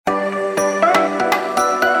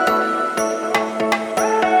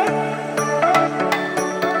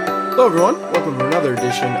Hello, everyone. Welcome to another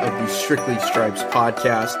edition of the Strictly Stripes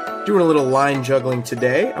podcast. Doing a little line juggling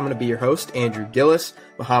today. I'm going to be your host, Andrew Gillis.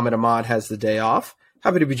 Muhammad Ahmad has the day off.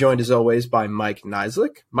 Happy to be joined, as always, by Mike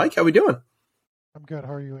Neislick. Mike, how we doing? I'm good.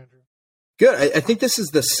 How are you, Andrew? Good. I think this is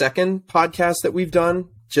the second podcast that we've done,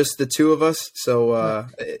 just the two of us. So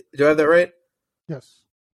do I have that right? Yes.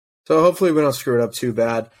 So hopefully we don't screw it up too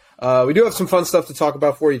bad. We do have some fun stuff to talk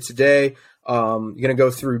about for you today. You're going to go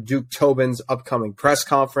through Duke Tobin's upcoming press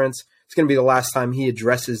conference. It's going to be the last time he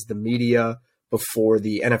addresses the media before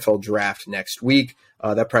the NFL draft next week.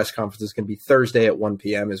 That press conference is going to be Thursday at 1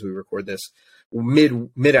 p.m. as we record this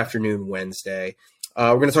mid-afternoon Wednesday.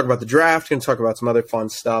 We're going to talk about the draft, going to talk about some other fun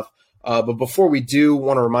stuff. But before we do,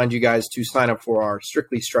 want to remind you guys to sign up for our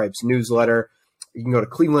Strictly Stripes newsletter. You can go to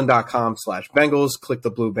cleveland.com/Bengals, click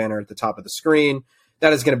the blue banner at the top of the screen.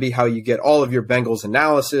 That is going to be how you get all of your Bengals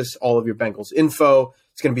analysis, all of your Bengals info.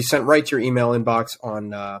 It's going to be sent right to your email inbox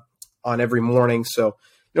on every morning. So,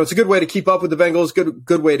 it's a good way to keep up with the Bengals,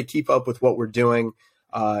 good way to keep up with what we're doing.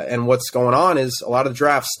 And what's going on is a lot of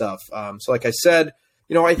draft stuff. So like I said,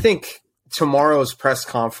 I think tomorrow's press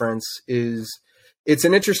conference it's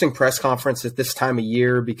an interesting press conference at this time of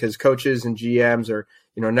year because coaches and GMs are,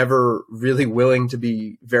 never really willing to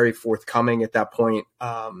be very forthcoming at that point.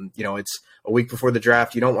 It's a week before the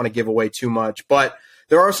draft. You don't want to give away too much, but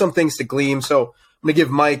there are some things to glean. So I'm going to give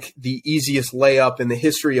Mike the easiest layup in the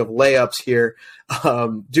history of layups here.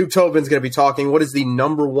 Duke Tobin's going to be talking. What is the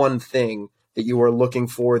number one thing that you are looking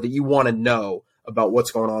for, that you want to know about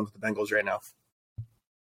what's going on with the Bengals right now?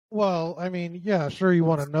 Well, I mean, yeah, sure, you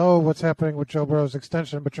want to know what's happening with Joe Burrow's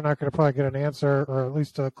extension, but you're not going to probably get an answer, or at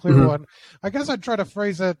least a clear one. I guess I'd try to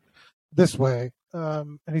phrase it this way,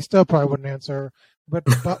 and he still probably wouldn't answer. But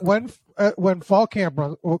when fall camp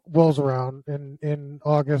rolls around in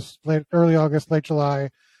August, early August, late July,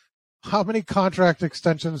 how many contract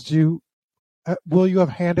extensions will you have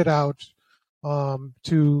handed out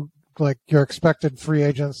to like your expected free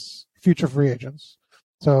agents, future free agents?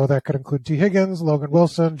 So that could include T. Higgins, Logan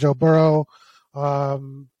Wilson, Joe Burrow,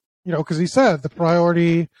 because he said the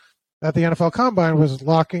priority at the NFL Combine was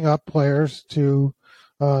locking up players to,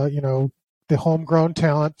 the homegrown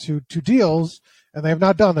talent to deals, and they have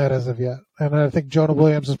not done that as of yet. And I think Jonah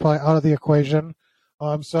Williams is probably out of the equation.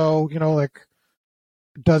 Does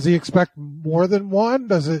he expect more than one?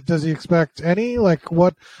 Does he expect any? Like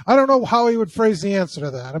what? I don't know how he would phrase the answer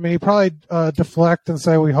to that. I mean, he probably deflect and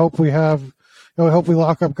say, we hope we have. We hope we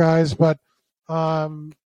lock up guys, but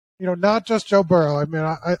not just Joe Burrow. I mean,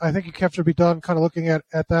 I think you have to be done kind of looking at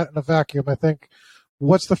that in a vacuum. I think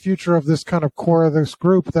what's the future of this kind of core of this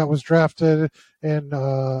group that was drafted in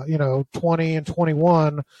 20 and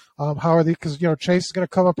 21? How are they? Because Chase is going to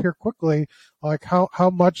come up here quickly. Like how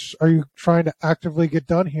much are you trying to actively get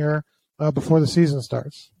done here before the season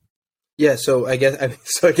starts? Yeah, so I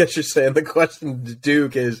guess you're saying the question to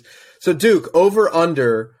Duke is, so Duke, over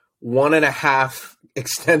under 1.5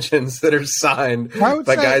 extensions that are signed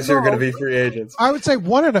by guys who are going to be free agents. I would say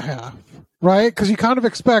 1.5, right? Because you kind of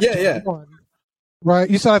expect one, right?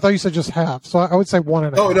 I thought you said just half, so I would say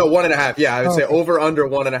 1.5. Oh no, 1.5. Yeah, I would say over under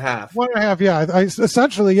 1.5. 1.5. Yeah,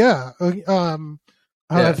 essentially, yeah.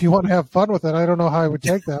 If you want to have fun with it, I don't know how I would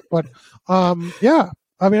take that, but yeah.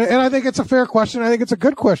 I mean, and I think it's a fair question. I think it's a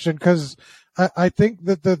good question because I think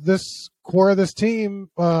that this core of this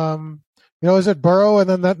team. Is it Burrow and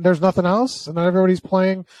then there's nothing else and then everybody's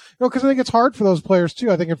playing, because I think it's hard for those players too.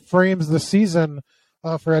 I think it frames the season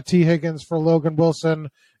for T. Higgins, for Logan Wilson,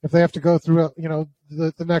 if they have to go through,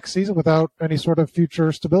 the next season without any sort of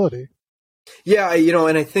future stability. Yeah.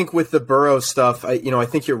 And I think with the Burrow stuff, I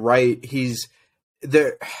think you're right. He's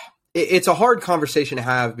there. It's a hard conversation to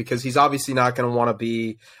have because he's obviously not going to want to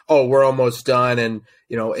be, we're almost done. And,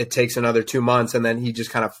 it takes another 2 months and then he just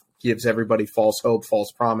kind of gives everybody false hope,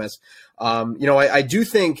 false promise. I do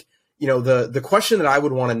think, the question that I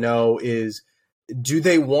would want to know is, do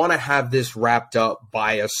they want to have this wrapped up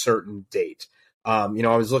by a certain date? I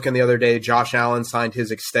was looking the other day, Josh Allen signed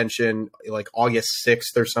his extension like August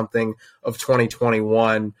 6th or something of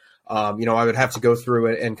 2021. I would have to go through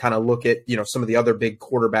it and kind of look at, some of the other big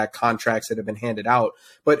quarterback contracts that have been handed out.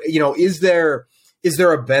 But, is there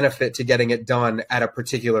a benefit to getting it done at a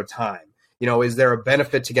particular time? Is there a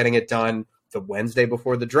benefit to getting it done the Wednesday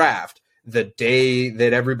before the draft, the day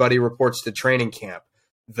that everybody reports to training camp,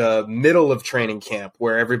 the middle of training camp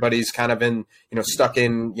where everybody's kind of in, stuck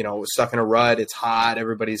in a rut. It's hot.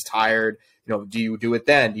 Everybody's tired. Do you do it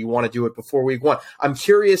then? Do you want to do it before week one? I'm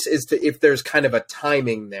curious as to if there's kind of a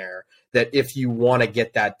timing there that if you want to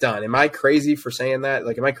get that done. Am I crazy for saying that?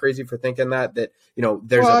 Like, am I crazy for thinking that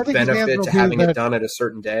there's a benefit to having it done at a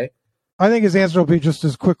certain day? I think his answer will be just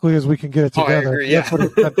as quickly as we can get it together. I agree, yeah. That's what he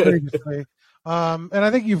said previously. And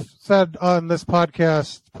I think you've said on this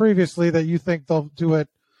podcast previously that you think they'll do it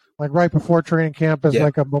like right before training camp as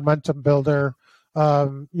like a momentum builder.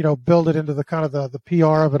 Build it into the kind of the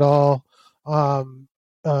PR of it all.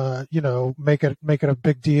 Make it a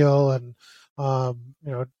big deal and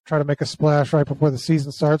try to make a splash right before the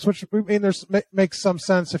season starts. Which I mean, makes some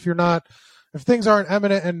sense if things aren't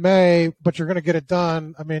imminent in May, but you're going to get it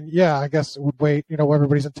done. I mean, yeah, I guess it would wait.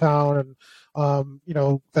 Everybody's in town, and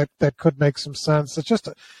that could make some sense. It's just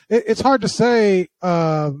it's hard to say.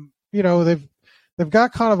 They've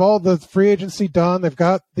got kind of all the free agency done. They've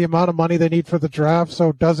got the amount of money they need for the draft.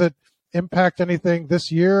 So does it impact anything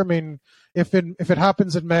this year? I mean, if it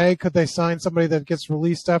happens in May, could they sign somebody that gets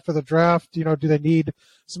released after the draft? Do they need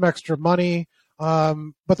some extra money?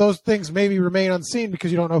 But those things maybe remain unseen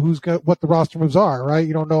because you don't know what the roster moves are, right?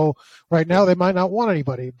 You don't know right now. They might not want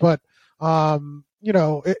anybody, but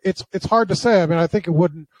it's hard to say. I mean, I think it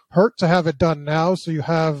wouldn't hurt to have it done now, so you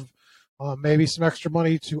have maybe some extra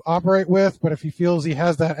money to operate with. But if he feels he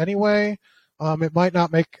has that anyway, it might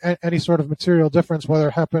not make any sort of material difference whether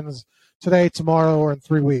it happens today, tomorrow, or in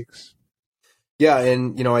 3 weeks. Yeah,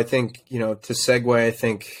 and I think to segue, I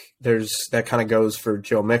think that kind of goes for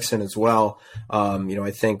Joe Mixon as well.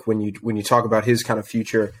 I think when you talk about his kind of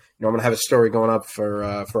future, I'm going to have a story going up for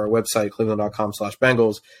our website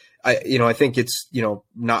cleveland.com/Bengals. I think it's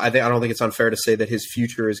not. I don't think it's unfair to say that his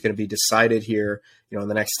future is going to be decided here in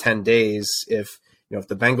the next 10 days if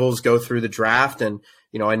the Bengals go through the draft. And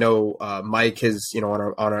I know Mike has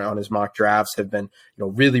on his mock drafts have been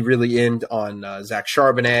really really in on Zach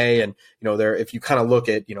Charbonnet, and if you kind of look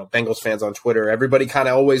at Bengals fans on Twitter, everybody kind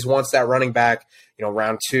of always wants that running back.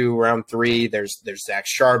 Round 2, round 3, there's Zach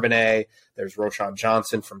Charbonnet, there's Roschon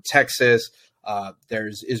Johnson from Texas.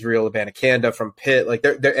 There's Israel Abanikanda from Pitt,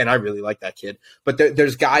 and I really like that kid. But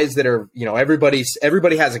there's guys that are, everybody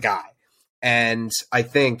has a guy, and I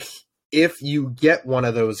think if you get one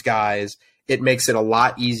of those guys, it makes it a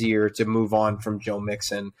lot easier to move on from Joe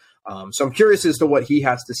Mixon. So I'm curious as to what he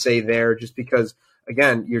has to say there, just because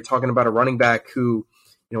again, you're talking about a running back who,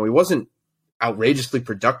 he wasn't outrageously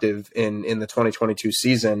productive in the 2022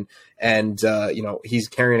 season. And, he's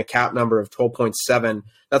carrying a cap number of 12.7.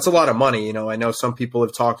 That's a lot of money. I know some people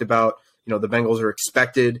have talked about, the Bengals are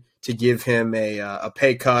expected to give him a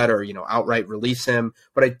pay cut or, outright release him.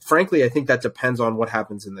 But I think that depends on what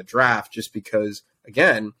happens in the draft, just because,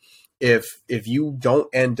 again, if you don't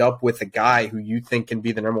end up with a guy who you think can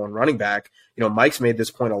be the number one running back, Mike's made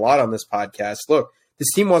this point a lot on this podcast. Look,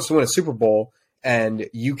 this team wants to win a Super Bowl, and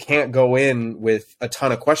you can't go in with a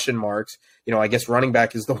ton of question marks. I guess running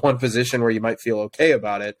back is the one position where you might feel okay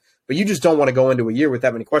about it, but you just don't want to go into a year with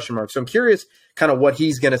that many question marks. So I'm curious kind of what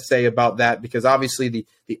he's going to say about that, because obviously the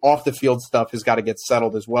off the field stuff has got to get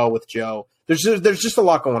settled as well with Joe. There's just a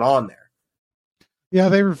lot going on there. Yeah,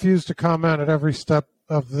 they refuse to comment at every step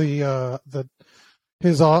of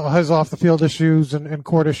his off the field issues and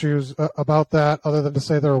court issues about that, other than to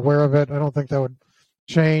say they're aware of it. I don't think that would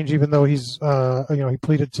change, even though he's he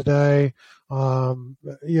pleaded today.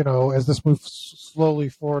 As this moves slowly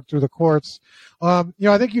forward through the courts, I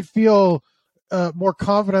think you'd feel more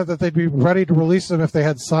confident that they'd be ready to release him if they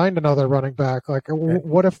had signed another running back. Like,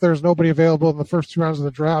 what if there's nobody available in the first 2 rounds of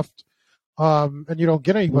the draft, and you don't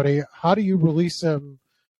get anybody? How do you release him?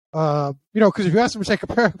 Because if you ask him to take a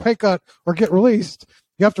pay cut or get released,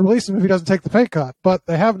 you have to release him if he doesn't take the pay cut. But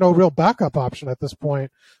they have no real backup option at this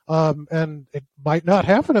point. And it might not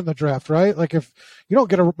happen in the draft, right? Like, if you don't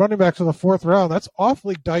get a running back to the 4th round, that's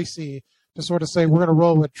awfully dicey to sort of say we're going to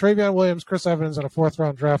roll with Travion Williams, Chris Evans, and a 4th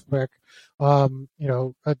round draft pick.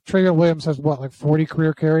 Travion Williams has 40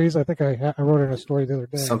 career carries? I think I wrote in a story the other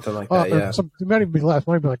day. Something like that, yeah. It might even be less,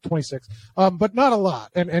 might be like 26. But not a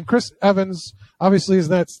lot. And Chris Evans obviously is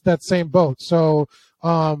that same boat. So,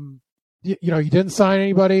 you didn't sign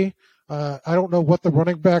anybody. I don't know what the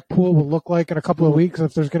running back pool will look like in a couple of weeks,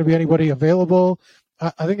 if there's going to be anybody available.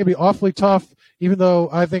 I think it'd be awfully tough, even though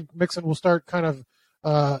I think Mixon will start kind of,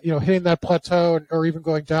 hitting that plateau or even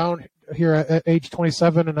going down here at age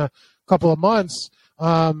 27 in a couple of months.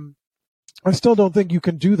 I still don't think you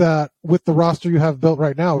can do that with the roster you have built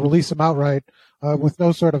right now. Release him outright with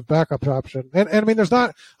no sort of backup option. And I mean, there's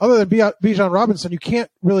not, other than Bijan Robinson, you can't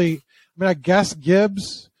really, I guess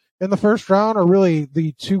Gibbs in the first round are really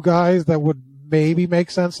the 2 guys that would maybe make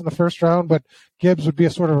sense in the first round, but Gibbs would be a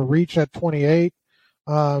sort of a reach at 28.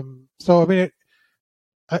 So, I mean,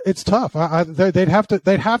 it's tough. They'd have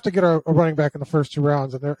to get a running back in the first 2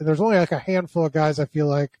 rounds, and there's only like a handful of guys I feel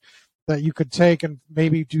like that you could take and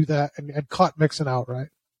maybe do that and cut Mixon out, right?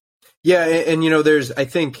 Yeah, and there's, I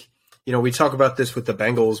think, we talk about this with the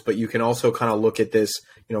Bengals, but you can also kind of look at this,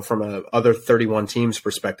 from a other 31 teams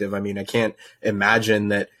perspective. I mean, I can't imagine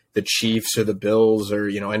that the Chiefs or the Bills or,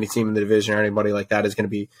 any team in the division or anybody like that is going to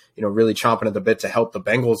be, really chomping at the bit to help the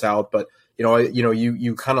Bengals out. But,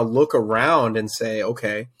 you kind of look around and say,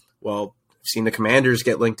 okay, well, I've seen the Commanders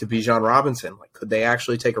get linked to Bijan Robinson. Like, could they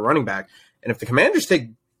actually take a running back? And if the Commanders take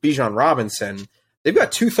Bijan Robinson, they've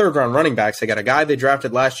got 2 third-round running backs. They got a guy they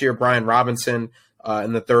drafted last year, Brian Robinson,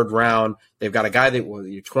 in the 3rd round. They've got a guy that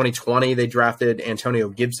 2020 they drafted Antonio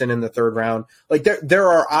Gibson in the 3rd round. Like there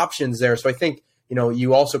are options there. So I think,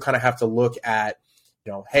 you also kind of have to look at,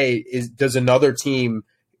 hey, does another team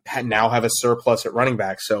now have a surplus at running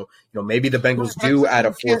back? So, maybe the Bengals do add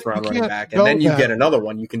a 4th-round running back, and then you get another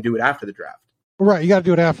one. You can do it after the draft. Right, you got to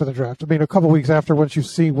do it after the draft. I mean, a couple weeks after, once you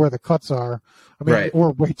see where the cuts are. I mean, right.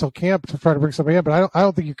 Or wait till camp to try to bring somebody in. But I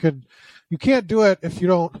don't think you could. You can't do it if you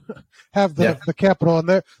don't have the capital. And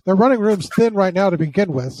their running room's thin right now to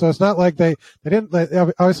begin with. So it's not like they didn't.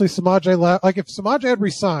 Obviously, Samaje. Like if Samaje had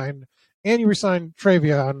resigned and you resigned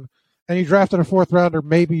Travion and you drafted a 4th rounder,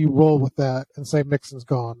 maybe you roll with that and say Mixon's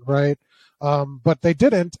gone, right? But they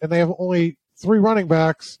didn't, and they have only 3 running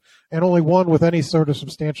backs and only 1 with any sort of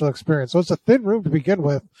substantial experience. So it's a thin room to begin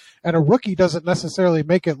with, and a rookie doesn't necessarily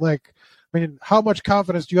make it like, I mean, how much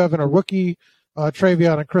confidence do you have in a rookie,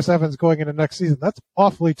 Travion and Chris Evans going into next season? That's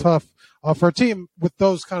awfully tough for a team with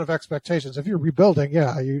those kind of expectations. If you're rebuilding,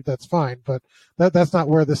 that's fine, but that's not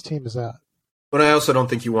where this team is at. But I also don't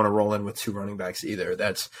think you want to roll in with 2 running backs either.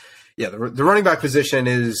 The running back position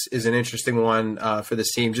is an interesting one for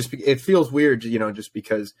this team. It feels weird, just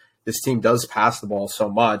because this team does pass the ball so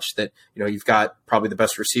much that, you've got probably the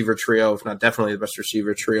best receiver trio, if not definitely the best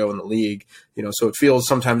receiver trio in the league. So it feels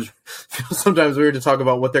sometimes weird to talk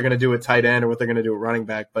about what they're going to do at tight end or what they're going to do at running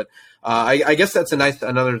back. But I guess that's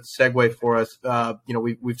another segue for us.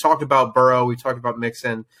 We've talked about Burrow, we've talked about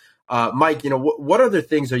Mixon. Mike, what other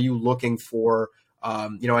things are you looking for?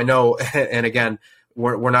 I know, and again,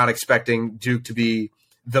 we're not expecting Duke to be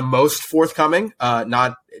the most forthcoming.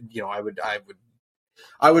 I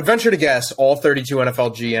would venture to guess all 32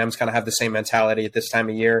 NFL GMs kind of have the same mentality at this time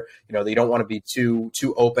of year. They don't want to be too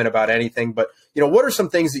open about anything. But, what are some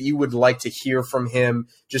things that you would like to hear from him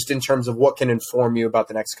just in terms of what can inform you about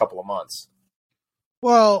the next couple of months?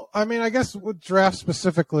 Well, I mean, I guess with draft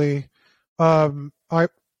specifically,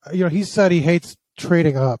 he said he hates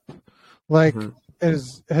trading up. Like,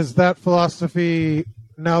 has that philosophy,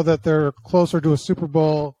 now that they're closer to a Super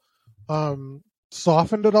Bowl,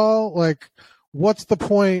 softened at all? Like, what's the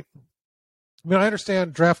point? I mean, I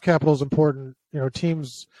understand draft capital is important.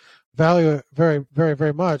 Teams value it very, very,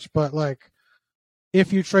 very much. But, like,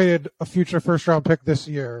 if you traded a future first-round pick this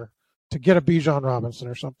year to get a Bijan Robinson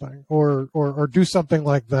or something, or do something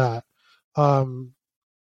like that, not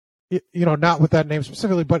with that name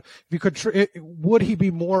specifically, but if you could, would he be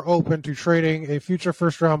more open to trading a future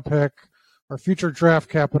first-round pick or future draft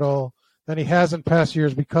capital than he has in past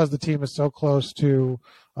years because the team is so close to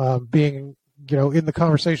being, in the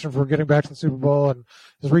conversation for getting back to the Super Bowl and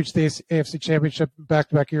has reached the AFC Championship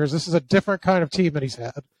back-to-back years? This is a different kind of team that he's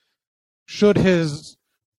had. Should his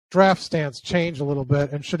draft stance change a little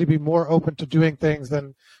bit, and should he be more open to doing things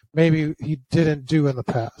than maybe he didn't do in the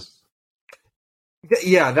past?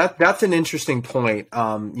 Yeah, that's an interesting point,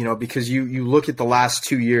 because you look at the last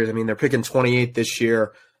 2 years. I mean, they're picking 28th this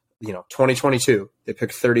year, 2022, they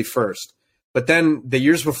picked 31st. But then the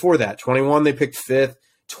years before that, 21, they picked 5th,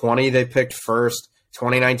 20, they picked 1st,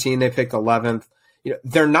 2019, they picked 11th.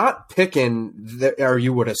 They're not picking, or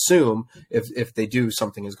you would assume, if they do,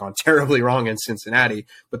 something has gone terribly wrong in Cincinnati,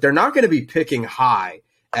 but they're not going to be picking high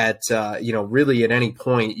at, really at any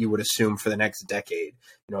point you would assume for the next decade.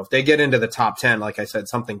 If they get into the top 10, like I said,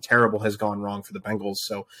 something terrible has gone wrong for the Bengals.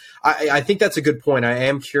 So I think that's a good point. I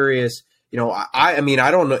am curious. I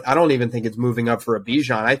don't even think it's moving up for a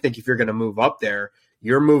Bijan. I think if you're going to move up there,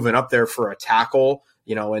 you're moving up there for a tackle,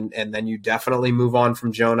 and then you definitely move on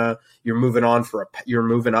from Jonah. You're moving up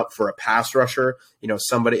for a pass rusher,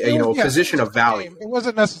 somebody, a position of value. It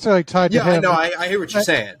wasn't necessarily tied to him. Yeah, I know. I hear what you're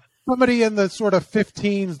saying. Somebody in the sort of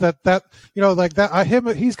 15s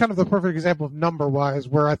he's kind of the perfect example of number wise,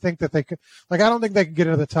 where I think that they could, I don't think they could get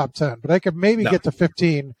into the top 10, but they could maybe get to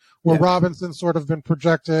 15, where Robinson's sort of been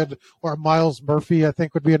projected, or Miles Murphy, I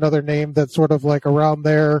think, would be another name that's sort of like around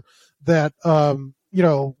there that, I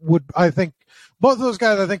think both of those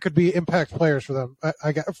guys, I think, could be impact players for them.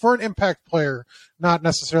 For an impact player, not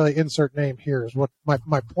necessarily insert name here is what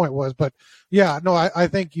my point was. But I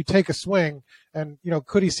think you take a swing, and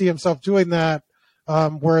could he see himself doing that?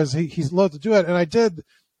 Whereas he's loath to do it. And I did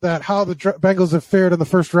that how the Bengals have fared in the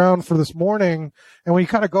first round for this morning. And when you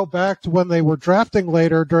kind of go back to when they were drafting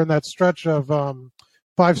later during that stretch of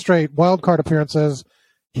 5 straight wild card appearances,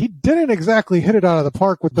 he didn't exactly hit it out of the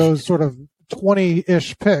park with those sort of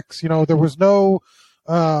 20-ish picks. There was no,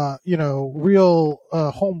 real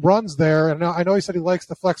home runs there. And I know he said he likes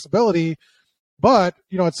the flexibility, but,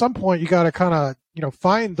 at some point you got to kind of,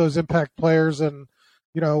 find those impact players. And,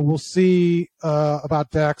 we'll see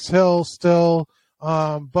about Dax Hill still.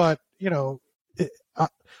 But,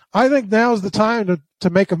 I think now is the time to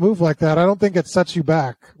make a move like that. I don't think it sets you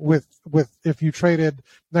back with if you traded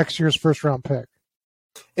next year's first round pick.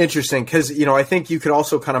 Interesting, because I think you could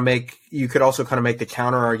also kind of make the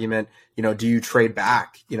counter argument. Do you trade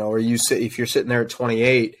back? Or if you're sitting there at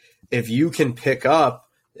 28, if you can pick up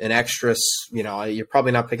an extra, you're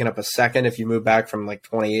probably not picking up a second if you move back from like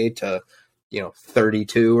 28 to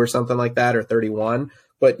 32 or something like that, or 31.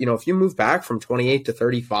 But if you move back from 28 to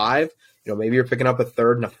 35, maybe you're picking up a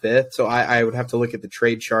third and a fifth. So I would have to look at the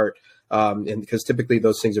trade chart, and because typically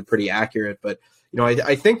those things are pretty accurate. But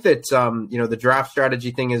I think that the draft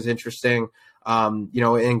strategy thing is interesting.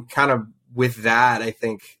 And kind of with that, I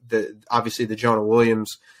think obviously the Jonah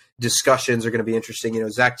Williams discussions are going to be interesting.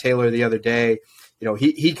 Zach Taylor the other day,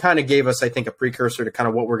 he kind of gave us, I think, a precursor to kind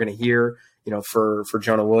of what we're going to hear, for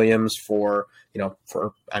Jonah Williams from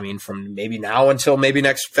maybe now until maybe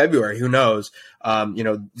next February, who knows?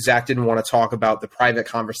 Zach didn't want to talk about the private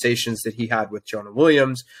conversations that he had with Jonah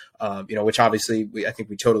Williams, which obviously I think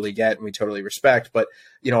we totally get and we totally respect. But,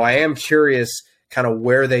 I am curious kind of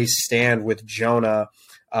where they stand with Jonah.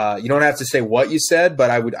 You don't have to say what you said, but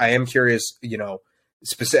I am curious,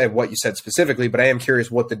 specific what you said specifically, but I am curious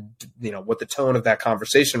what the tone of that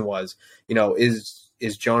conversation was.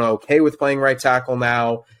 Is Jonah okay with playing right tackle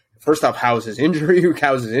now? First off, how's his injury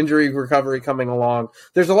recovery coming along?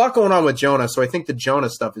 There's a lot going on with Jonah, so I think the Jonah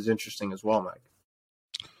stuff is interesting as well, Mike.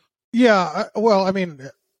 Yeah, well, I mean,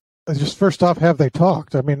 just first off, have they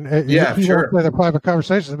talked? I mean, sure. Won't play their private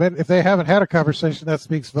conversations. I mean, if they haven't had a conversation, that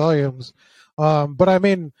speaks volumes. But I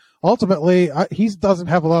mean, ultimately, he doesn't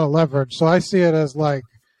have a lot of leverage, so I see it as like,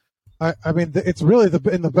 I mean, it's really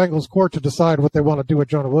in the Bengals' court to decide what they want to do with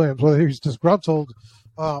Jonah Williams, whether he's disgruntled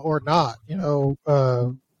or not.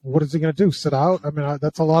 What is he going to do? Sit out? I mean,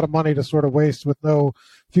 that's a lot of money to sort of waste with no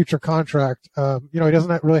future contract. He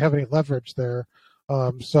doesn't really have any leverage there.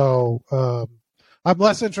 So I'm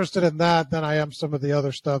less interested in that than I am some of the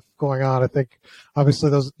other stuff going on. I think obviously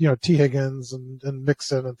those, T. Higgins and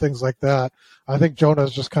Mixon and things like that. I think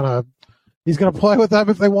Jonah's just kind of, he's going to play with them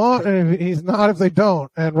if they want, and he's not if they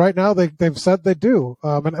don't. And right now they've said they do,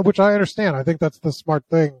 and which I understand. I think that's the smart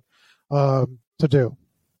thing to do.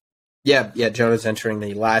 Yeah. Jonah's entering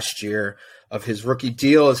the last year of his rookie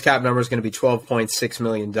deal. His cap number is going to be $12.6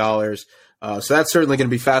 million. So that's certainly going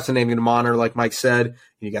to be fascinating to monitor. Like Mike said,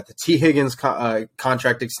 you got the T. Higgins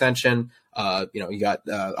contract extension. You got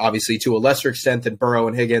obviously to a lesser extent than Burrow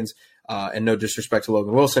and Higgins. And no disrespect to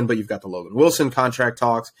Logan Wilson, but you've got the Logan Wilson contract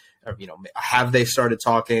talks. Have they started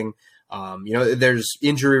talking? There's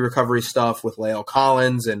injury recovery stuff with Lael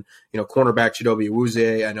Collins and, cornerback Chidobe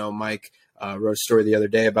Awuzie. I know Mike wrote a story the other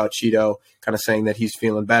day about Cheeto kind of saying that he's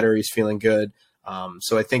feeling better. He's feeling good.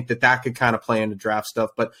 So I think that could kind of play into draft stuff.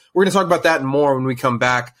 But we're going to talk about that and more when we come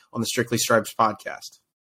back on the Strictly Stripes podcast.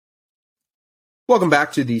 Welcome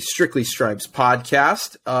back to the Strictly Stripes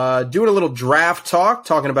podcast. Doing a little draft talk,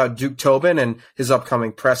 talking about Duke Tobin and his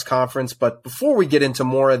upcoming press conference. But before we get into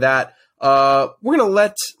more of that, we're going to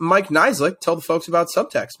let Mike Neislick tell the folks about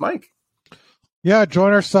Subtext. Mike. Yeah,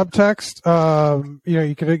 join our Subtext.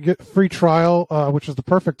 You can get free trial, which is the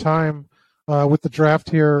perfect time with the draft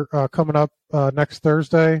here coming up next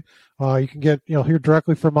Thursday. You can get, hear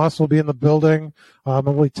directly from us. We'll be in the building, and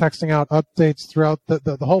we'll be texting out updates throughout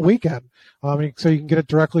the whole weekend. So you can get it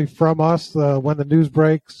directly from us when the news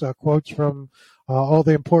breaks, quotes from all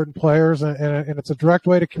the important players, and it's a direct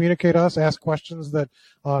way to communicate us, ask questions that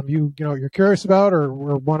you're curious about or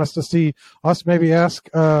want us to see us maybe ask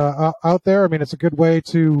out there. I mean, it's a good way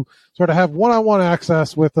to sort of have one-on-one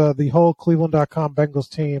access with the whole Cleveland.com Bengals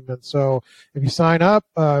team. And so if you sign up,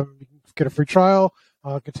 you can get a free trial.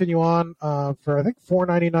 Continue on for I think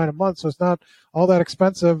 $4.99 a month, so it's not all that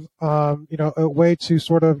expensive. A way to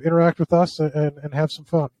sort of interact with us and have some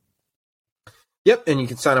fun. Yep, and you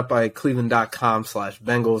can sign up by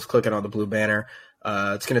cleveland.com/Bengals, clicking on the blue banner.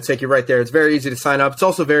 It's going to take you right there. It's very easy to sign up. It's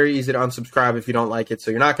also very easy to unsubscribe if you don't like it. So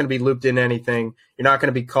you're not going to be looped into anything. You're not going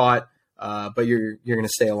to be caught, but you're going to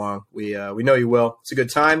stay along. We know you will. It's a good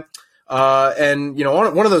time. And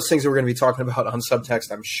one of those things that we're going to be talking about on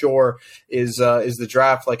Subtext, I'm sure, is the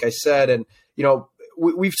draft, like I said. And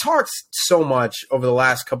we've talked so much over the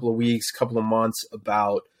last couple of weeks, couple of months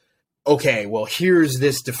about, okay, well, here's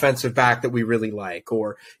this defensive back that we really like,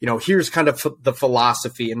 or, here's kind of the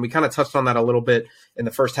philosophy. And we kind of touched on that a little bit in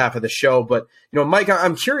the first half of the show. But, Mike,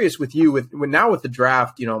 I'm curious with you, with the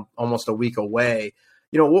draft, almost a week away,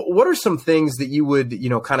 what are some things that you would,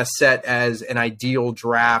 kind of set as an ideal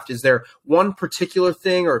draft? Is there one particular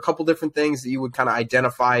thing or a couple different things that you would kind of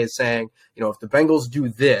identify as saying, if the Bengals do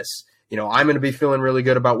this, I'm going to be feeling really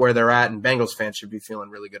good about where they're at, and Bengals fans should be feeling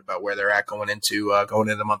really good about where they're at going into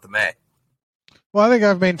the month of May. Well, I think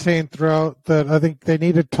I've maintained throughout that I think they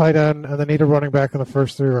need a tight end and they need a running back in the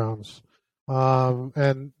first 3 rounds.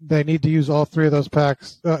 And they need to use all 3 of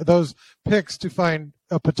those picks to find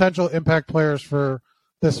potential impact players for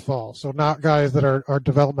this fall. So not guys that are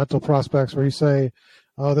developmental prospects where you say,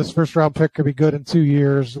 oh, this first round pick could be good in 2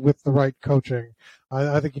 years with the right coaching.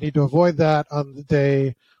 I think you need to avoid that on the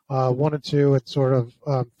day 1 and 2 and sort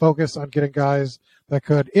of focus on getting guys that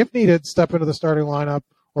could, if needed, step into the starting lineup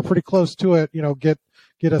or pretty close to it, get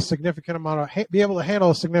a significant amount of, be able to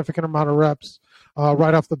handle a significant amount of reps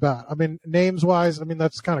right off the bat. I mean, names wise,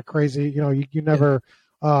 that's kind of crazy. You never,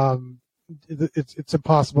 it's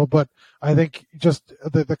impossible, but I think just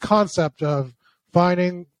the concept of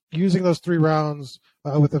using those 3 rounds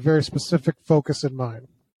with a very specific focus in mind.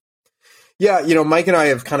 Yeah, Mike and I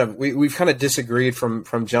have we've kind of disagreed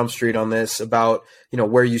from Jump Street on this about,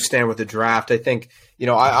 where you stand with the draft. I think,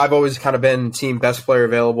 I've always kind of been team best player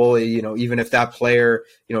available, even if that player,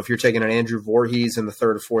 if you're taking an Andrew Voorhees in the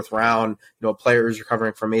 3rd or 4th round, a player who's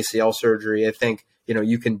recovering from ACL surgery, I think,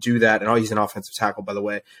 you can do that. And he's an offensive tackle, by the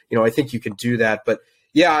way. I think you can do that. But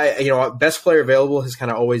yeah, best player available has kind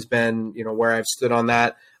of always been, where I've stood on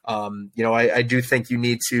that. I do think you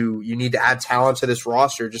need to add talent to this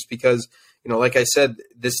roster just because, like I said,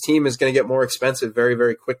 this team is going to get more expensive very,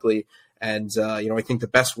 very quickly. And, I think the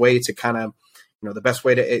best way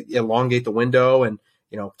to elongate the window and,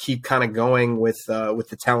 keep kind of going with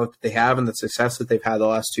the talent that they have and the success that they've had the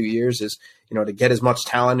last 2 years is, to get as much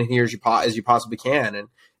talent in here as you possibly can. And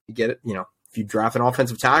you get it, if you draft an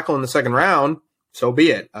offensive tackle in the 2nd round, so be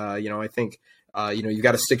it. I think, you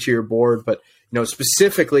got to stick to your board, but,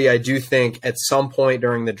 specifically, I do think at some point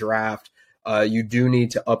during the draft, you do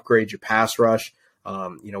need to upgrade your pass rush.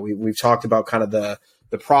 We've talked about kind of the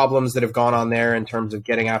problems that have gone on there in terms of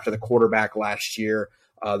getting after the quarterback last year.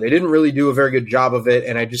 They didn't really do a very good job of it.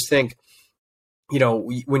 And I just think,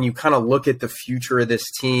 when you kind of look at the future of this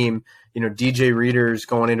team, DJ Reader's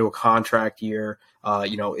going into a contract year.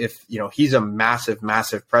 If he's a massive,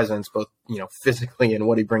 massive presence, both, physically and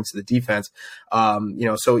what he brings to the defense.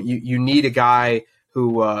 So you need a guy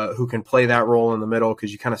who can play that role in the middle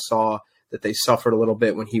because you kind of saw that they suffered a little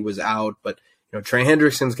bit when he was out. But, Trey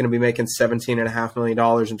Hendrickson's going to be making $17.5 million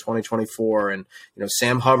in 2024. And,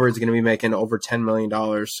 Sam Hubbard's going to be making over $10 million.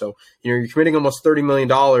 So, you're committing almost $30 million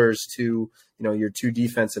to, your 2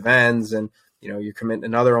 defensive ends. And, you're committing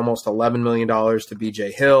another almost $11 million to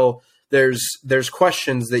BJ Hill. There's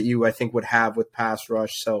questions that you, I think, would have with pass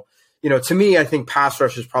rush. So, to me, I think pass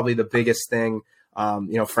rush is probably the biggest thing,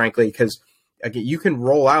 frankly, because again, you can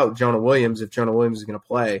roll out Jonah Williams if Jonah Williams is going to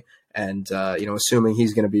play and, assuming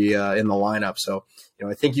he's going to be in the lineup. So,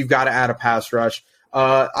 I think you've got to add a pass rush.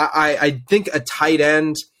 I think a tight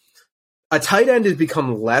end has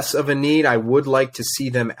become less of a need. I would like to see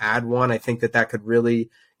them add one. I think that could really,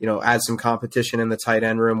 add some competition in the tight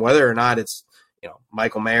end room, whether or not it's,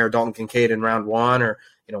 Michael Mayer, Dalton Kincaid in round 1, or,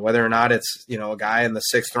 whether or not it's, a guy in the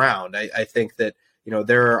 6th round. I think that,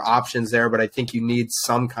 there are options there, but I think you need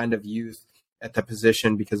some kind of youth at the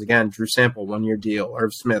position because, again, Drew Sample, 1-year deal,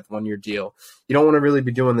 Irv Smith, 1-year deal. You don't want to really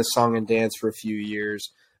be doing this song and dance for a few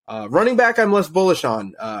years. Running back, I'm less bullish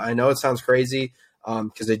on. I know it sounds crazy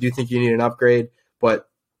because I do think you need an upgrade, but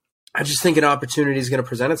I just think an opportunity is going to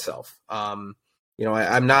present itself.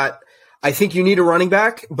 I think you need a running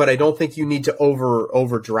back, but I don't think you need to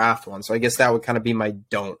overdraft one. So I guess that would kind of be my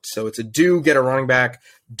don't. So it's a get a running back,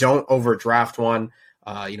 don't overdraft one.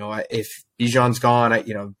 If Bijan's gone,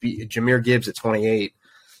 Jahmyr Gibbs at 28.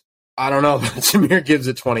 I don't know about Jahmyr Gibbs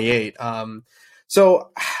at 28.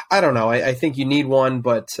 So I don't know. I think you need one,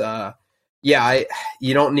 but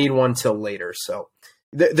you don't need one till later. So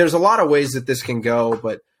there's a lot of ways that this can go,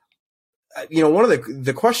 but one of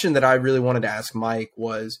the question that I really wanted to ask Mike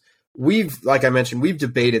was, like I mentioned, we've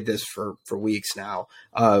debated this for weeks now.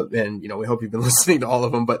 And we hope you've been listening to all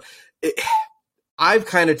of them, but I've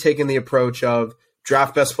kind of taken the approach of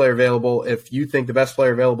draft best player available. If you think the best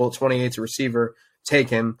player available at 28 is a receiver, take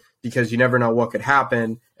him because you never know what could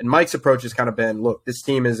happen. And Mike's approach has kind of been, look, this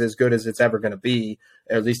team is as good as it's ever going to be,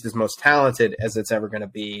 or at least as most talented as it's ever going to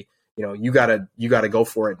be. you gotta go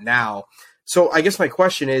for it now. So I guess my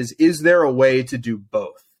question is there a way to do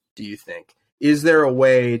both, do you think? Is there a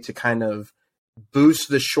way to kind of boost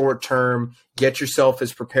the short term, get yourself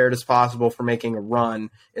as prepared as possible for making a run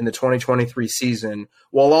in the 2023 season,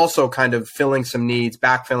 while also kind of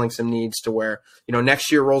backfilling some needs to where,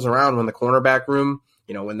 next year rolls around when the cornerback room,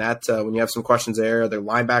 when you have some questions there, the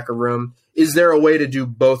linebacker room, is there a way to do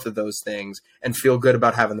both of those things and feel good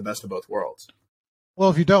about having the best of both worlds? Well,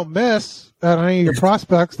 if you don't miss at any of your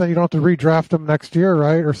prospects, then you don't have to redraft them next year,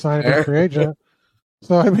 right? Or sign a free agent.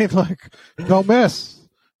 So, I mean, don't miss.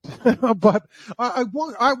 But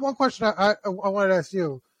one question I wanted to ask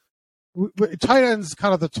you. Tight end's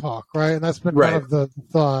kind of the talk, right? And that's been kind of the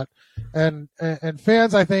thought. And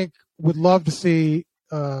fans, I think, would love to see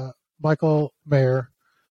Michael Mayer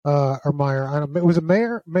or Meyer. I don't know. Was it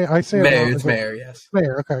Mayer? I say Mayer. It's Mayer. Yes.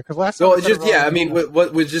 Mayer. Okay. Because last time. Well, it's just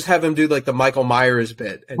we just have him do like the Michael Myers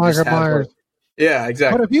bit. And Michael Myers. Yeah,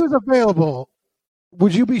 exactly. But if he was available,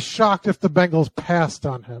 would you be shocked if the Bengals passed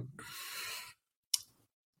on him?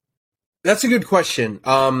 That's a good question.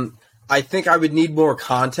 I think I would need more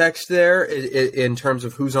context there in terms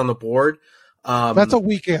of who's on the board. That's a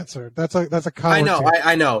weak answer. That's a I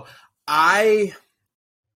know.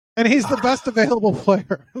 And he's the best available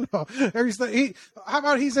player. No, how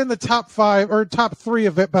about he's in the top 5 or top 3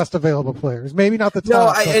 of best available players? Maybe not the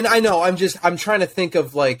top. No, I know. I'm trying to think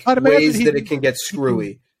of ways that it can get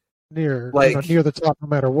screwy. Near the top, no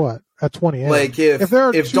matter what. At 28, like if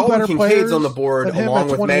Dalton Kincaid's on the board along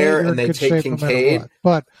with Mayer and they take Kincaid,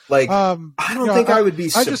 but I don't think I would be.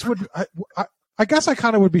 I guess I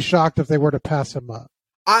kind of would be shocked if they were to pass him up.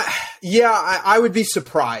 I would be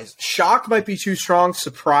surprised. Shocked might be too strong.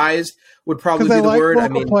 Surprised would probably be the word. I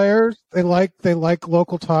mean, players they like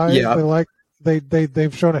local ties. Yeah.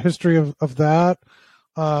 They've shown a history of that.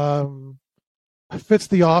 Fits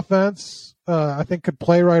the offense. I think could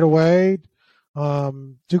play right away.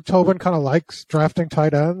 Duke Tobin kind of likes drafting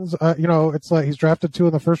tight ends. It's like he's drafted 2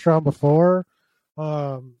 in the first round before. I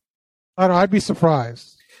don't know. I'd be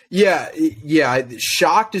surprised. Yeah.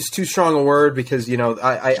 Shocked is too strong a word because I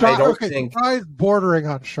don't think surprised bordering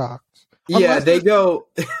on shocked. Unless they go.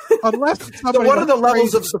 Unless so what are the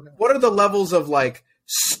levels of like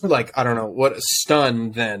I don't know what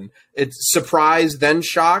stunned then it's surprised then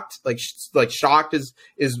shocked like shocked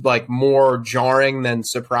is like more jarring than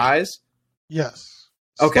surprise. Yes.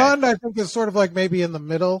 Okay. Stunned, I think, is sort of like maybe in the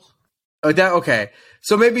middle. Okay.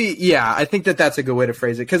 So maybe, I think that's a good way to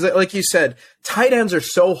phrase it. Because like you said, tight ends are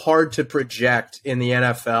so hard to project in the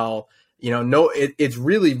NFL. It's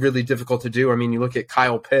really, really difficult to do. I mean, you look at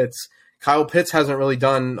Kyle Pitts. Kyle Pitts hasn't really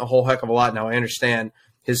done a whole heck of a lot. Now, I understand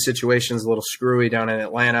his situation's a little screwy down in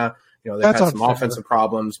Atlanta. They've had some offensive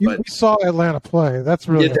problems, but we saw Atlanta play. That's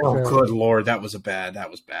really good Lord, that was bad. That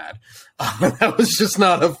was just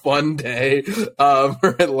not a fun day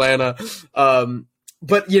for Atlanta.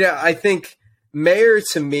 But I think Mayer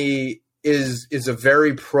to me is a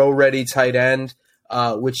very pro-ready tight end,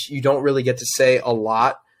 which you don't really get to say a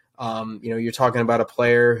lot. You're talking about a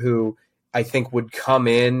player who I think would come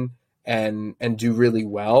in and do really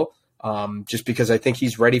well, just because I think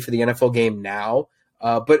he's ready for the NFL game now.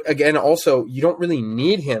 But again, also, you don't really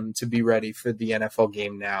need him to be ready for the NFL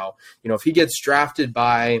game now. If he gets drafted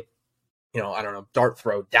by, I don't know, dart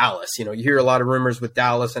throw Dallas, you hear a lot of rumors with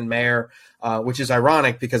Dallas and Mayer, which is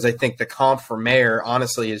ironic because I think the comp for Mayer,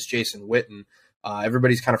 honestly, is Jason Witten.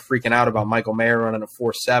 Everybody's kind of freaking out about Michael Mayer running a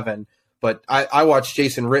 4.7, but I watched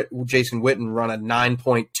Jason Witten run a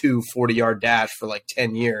 9.2 40-yard dash for like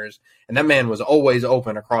 10 years, and that man was always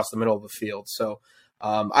open across the middle of the field. So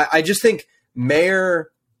I just think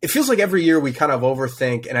Mayer, it feels like every year we kind of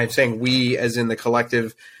overthink, and I'm saying we as in the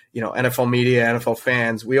collective, NFL media, NFL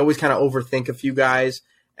fans, we always kind of overthink a few guys.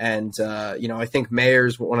 And, I think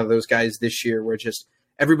Mayer's one of those guys this year where just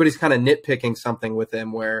everybody's kind of nitpicking something with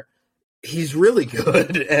him where he's really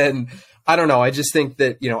good. And I don't know. I just think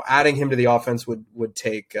that, adding him to the offense would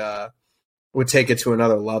take it to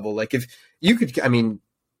another level. Like if you could,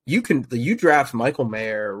 you draft Michael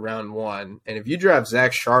Mayer round 1, and if you draft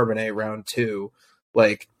Zach Charbonnet round 2,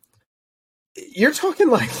 like you're talking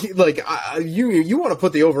you want to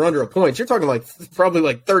put the over under of points. You're talking probably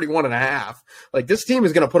 31.5. Like this team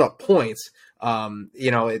is going to put up points.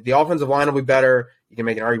 The offensive line will be better. You can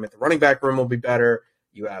make an argument the running back room will be better.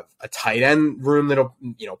 You have a tight end room that'll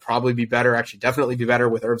probably be better. Actually, definitely be better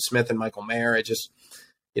with Irv Smith and Michael Mayer. It just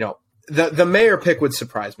the Mayer pick would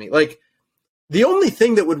surprise me. Like the only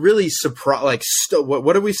thing that would really surprise,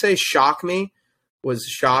 what did we say? Shock me. Was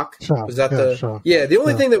shock? Was that shock. Yeah, the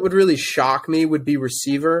only thing that would really shock me would be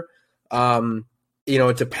receiver.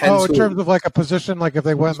 it depends. Oh, in terms of like a position, like if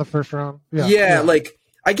they went in the first round. Yeah. Like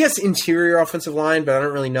I guess interior offensive line, but I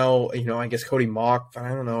don't really know. I guess Cody Mock, but I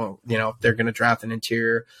don't know. If they're going to draft an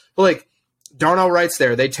interior, but like Darnell Wright's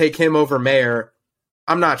there, they take him over Mayer.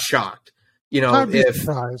 I'm not shocked. I'd be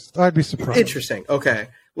surprised. Interesting. Okay.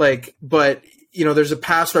 Like, but there's a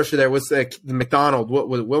pass rusher there. What's the McDonald? What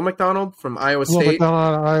was it? Will McDonald from Iowa State? Will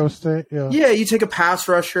McDonald, Iowa State. Yeah. Yeah. You take a pass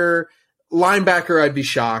rusher, linebacker. I'd be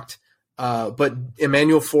shocked. But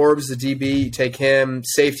Emmanuel Forbes, the DB, you take him.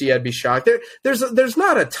 Safety, I'd be shocked. There's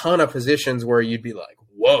not a ton of positions where you'd be like,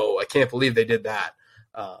 whoa, I can't believe they did that.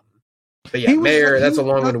 But yeah, Mayer, that's a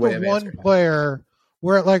long-winded way of answering. One player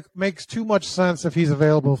where it like makes too much sense if he's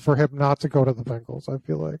available for him not to go to the Bengals. I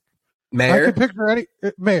feel like Mayer. I could picture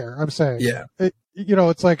Mayer. I'm saying, yeah.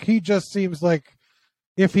 It's like he just seems like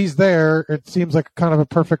if he's there, it seems like kind of a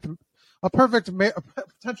potential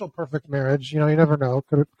perfect marriage. You never know.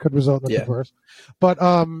 Could result in a divorce. But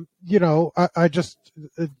I just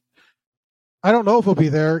I don't know if he'll be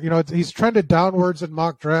there. He's trended downwards in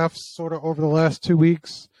mock drafts sort of over the last 2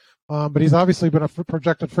 weeks. But he's obviously been a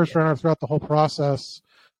projected first rounder throughout the whole process.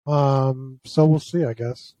 So we'll see, I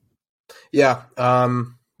guess. Yeah.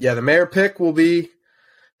 The Mayer pick that'll be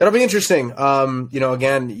interesting.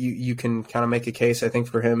 Again, you can kind of make a case, I think,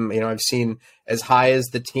 for him. I've seen as high as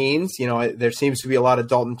the teens. There seems to be a lot of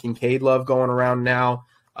Dalton Kincaid love going around now.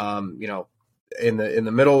 In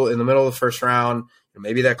the middle of the first round,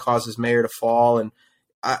 maybe that causes Mayer to fall. And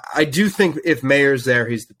I do think if Mayer's there,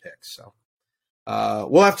 he's the pick. So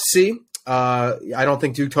we'll have to see. I don't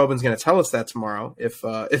think Duke Tobin's going to tell us that tomorrow. If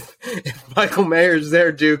Michael Mayer's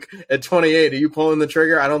there, Duke, at 28, are you pulling the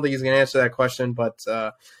trigger? I don't think he's going to answer that question, but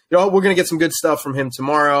we're going to get some good stuff from him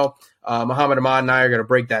tomorrow. Muhammad Ahmad and I are going to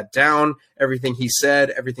break that down. Everything he said,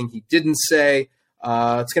 everything he didn't say.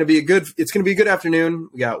 It's going to be a good afternoon.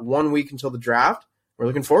 We got 1 week until the draft. We're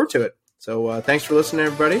looking forward to it. So thanks for listening,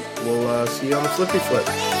 everybody. We'll see you on the Flippy Flip.